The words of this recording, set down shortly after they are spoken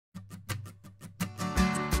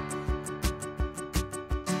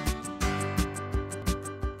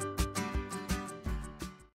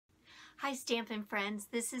Hi Stampin' friends,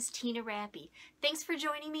 this is Tina Rappy. Thanks for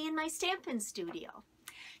joining me in my Stampin' studio.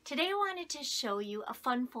 Today I wanted to show you a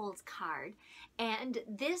Fun Folds card, and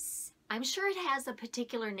this, I'm sure it has a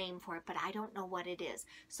particular name for it, but I don't know what it is.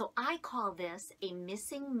 So I call this a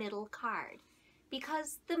missing middle card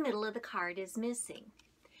because the middle of the card is missing.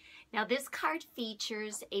 Now this card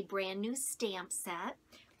features a brand new stamp set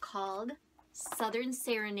called Southern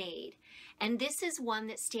Serenade, and this is one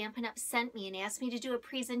that Stampin' Up! Sent me and asked me to do a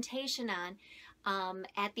presentation on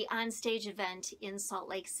at the Onstage event in Salt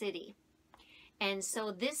Lake City. And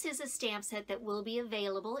so this is a stamp set that will be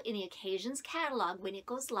available in the Occasions catalog when it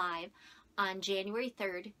goes live on January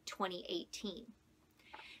 3rd, 2018.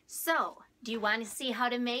 So, do you want to see how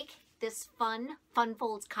to make this Fun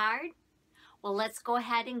Folds card? Well, let's go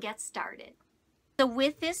ahead and get started. So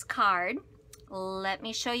with this card, let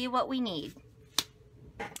me show you what we need.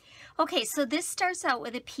 Okay, so this starts out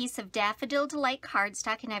with a piece of Daffodil Delight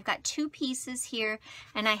cardstock, and I've got two pieces here,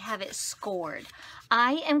 and I have it scored.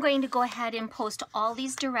 I am going to go ahead and post all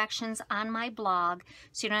these directions on my blog,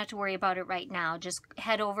 so you don't have to worry about it right now. Just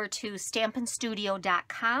head over to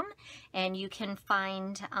stampinstudio.com, and you can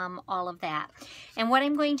find all of that. And what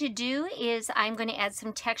I'm going to do is I'm going to add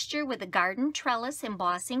some texture with a Garden Trellis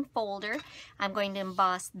embossing folder. I'm going to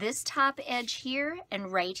emboss this top edge here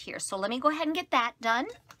and right here. So let me go ahead and get that done.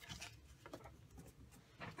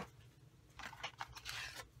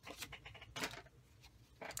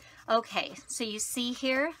 Okay, so you see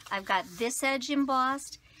here, I've got this edge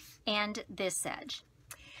embossed and this edge.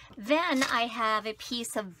 Then I have a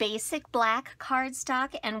piece of basic black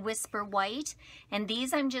cardstock and Whisper White, and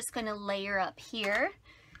these I'm just going to layer up here.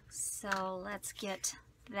 So let's get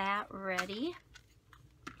that ready.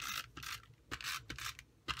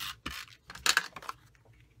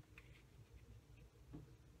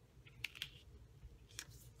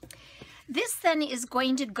 This then is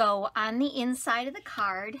going to go on the inside of the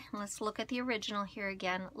card. Let's look at the original here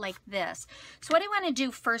again, like this. So what I want to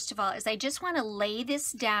do first of all is I just want to lay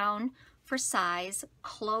this down for size,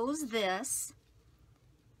 close this,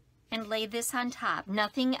 and lay this on top.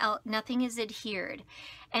 Nothing else, nothing is adhered.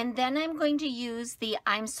 And then I'm going to use the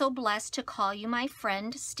I'm So Blessed to Call You My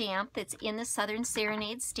Friend stamp that's in the Southern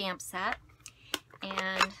Serenade stamp set.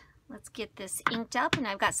 And let's get this inked up, and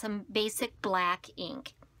I've got some basic black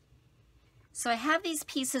ink. So I have these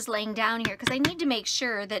pieces laying down here because I need to make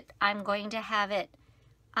sure that I'm going to have it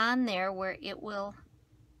on there where it will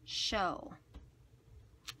show.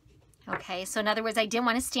 Okay, so in other words, I didn't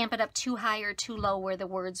want to stamp it up too high or too low where the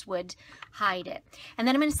words would hide it. And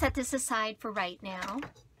then I'm going to set this aside for right now.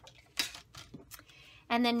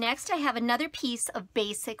 And then next I have another piece of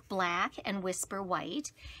basic black and Whisper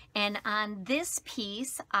White. And on this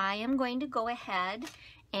piece, I am going to go ahead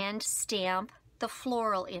and stamp the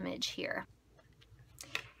floral image here.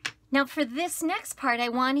 Now for this next part, I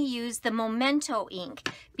want to use the Memento ink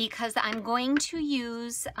because I'm going to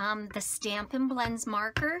use the Stampin' Blends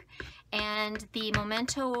marker, and the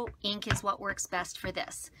Memento ink is what works best for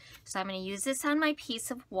this. So I'm going to use this on my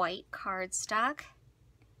piece of white cardstock.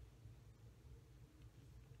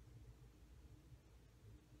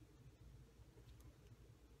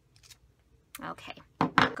 Okay,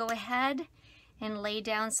 go ahead and lay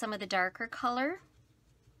down some of the darker color.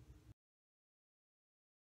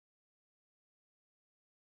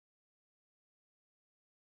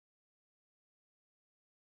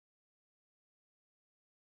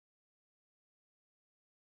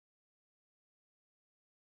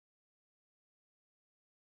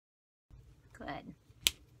 Good.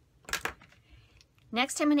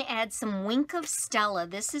 Next I'm going to add some Wink of Stella.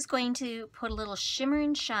 This is going to put a little shimmer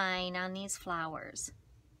and shine on these flowers.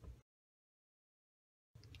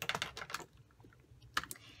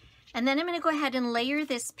 And then I'm going to go ahead and layer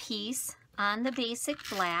this piece on the basic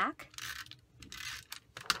black.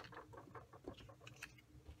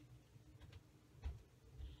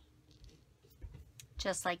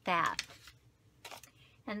 Just like that.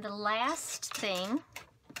 And the last thing,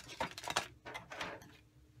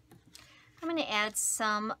 I'm going to add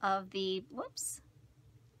some of the,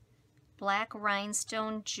 black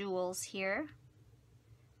rhinestone jewels here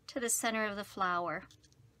to the center of the flower.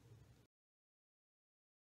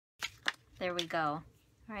 There we go. All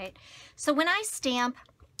right. So when I stamp,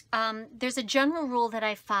 there's a general rule that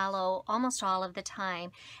I follow almost all of the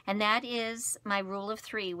time, and that is my rule of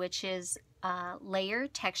 3, which is layer,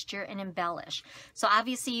 texture, and embellish. So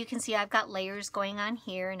obviously you can see I've got layers going on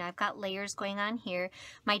here, and I've got layers going on here.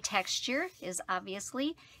 My texture is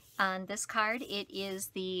obviously on this card. It is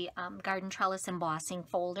the Garden Trellis embossing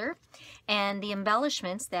folder, and the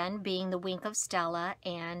embellishments then being the Wink of Stella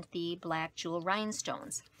and the black jewel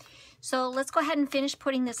rhinestones. So let's go ahead and finish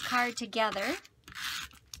putting this card together.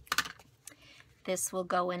 This will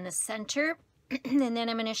go in the center, and then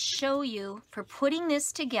I'm going to show you for putting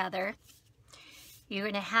this together. You're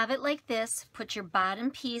going to have it like this, put your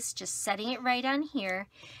bottom piece, just setting it right on here,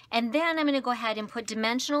 and then I'm going to go ahead and put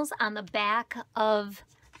dimensionals on the back of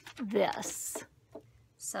this.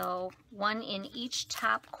 So one in each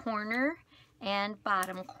top corner and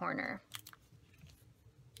bottom corner.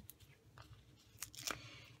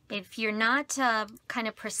 If you're not kind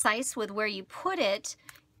of precise with where you put it,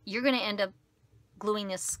 you're going to end up gluing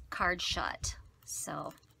this card shut.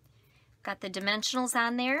 So got the dimensionals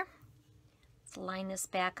on there. Let's line this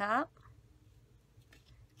back up,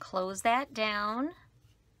 close that down,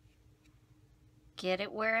 get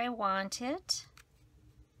it where I want it.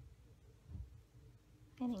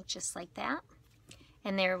 I think just like that.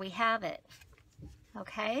 And there we have it.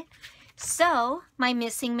 Okay, so my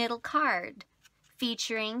missing middle card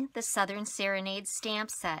featuring the Southern Serenade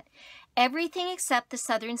stamp set. Everything except the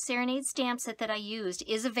Southern Serenade stamp set that I used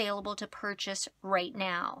is available to purchase right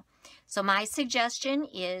now. So my suggestion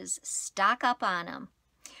is stock up on them.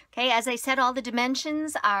 Okay, as I said, all the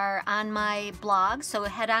dimensions are on my blog, so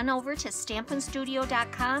head on over to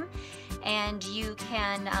stampinstudio.com and you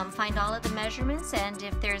can find all of the measurements, and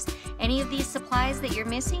if there's any of these supplies that you're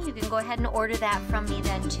missing, you can go ahead and order that from me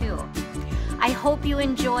then too. I hope you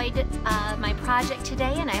enjoyed my project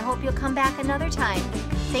today, and I hope you'll come back another time.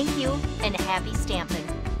 Thank you, and happy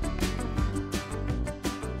stamping.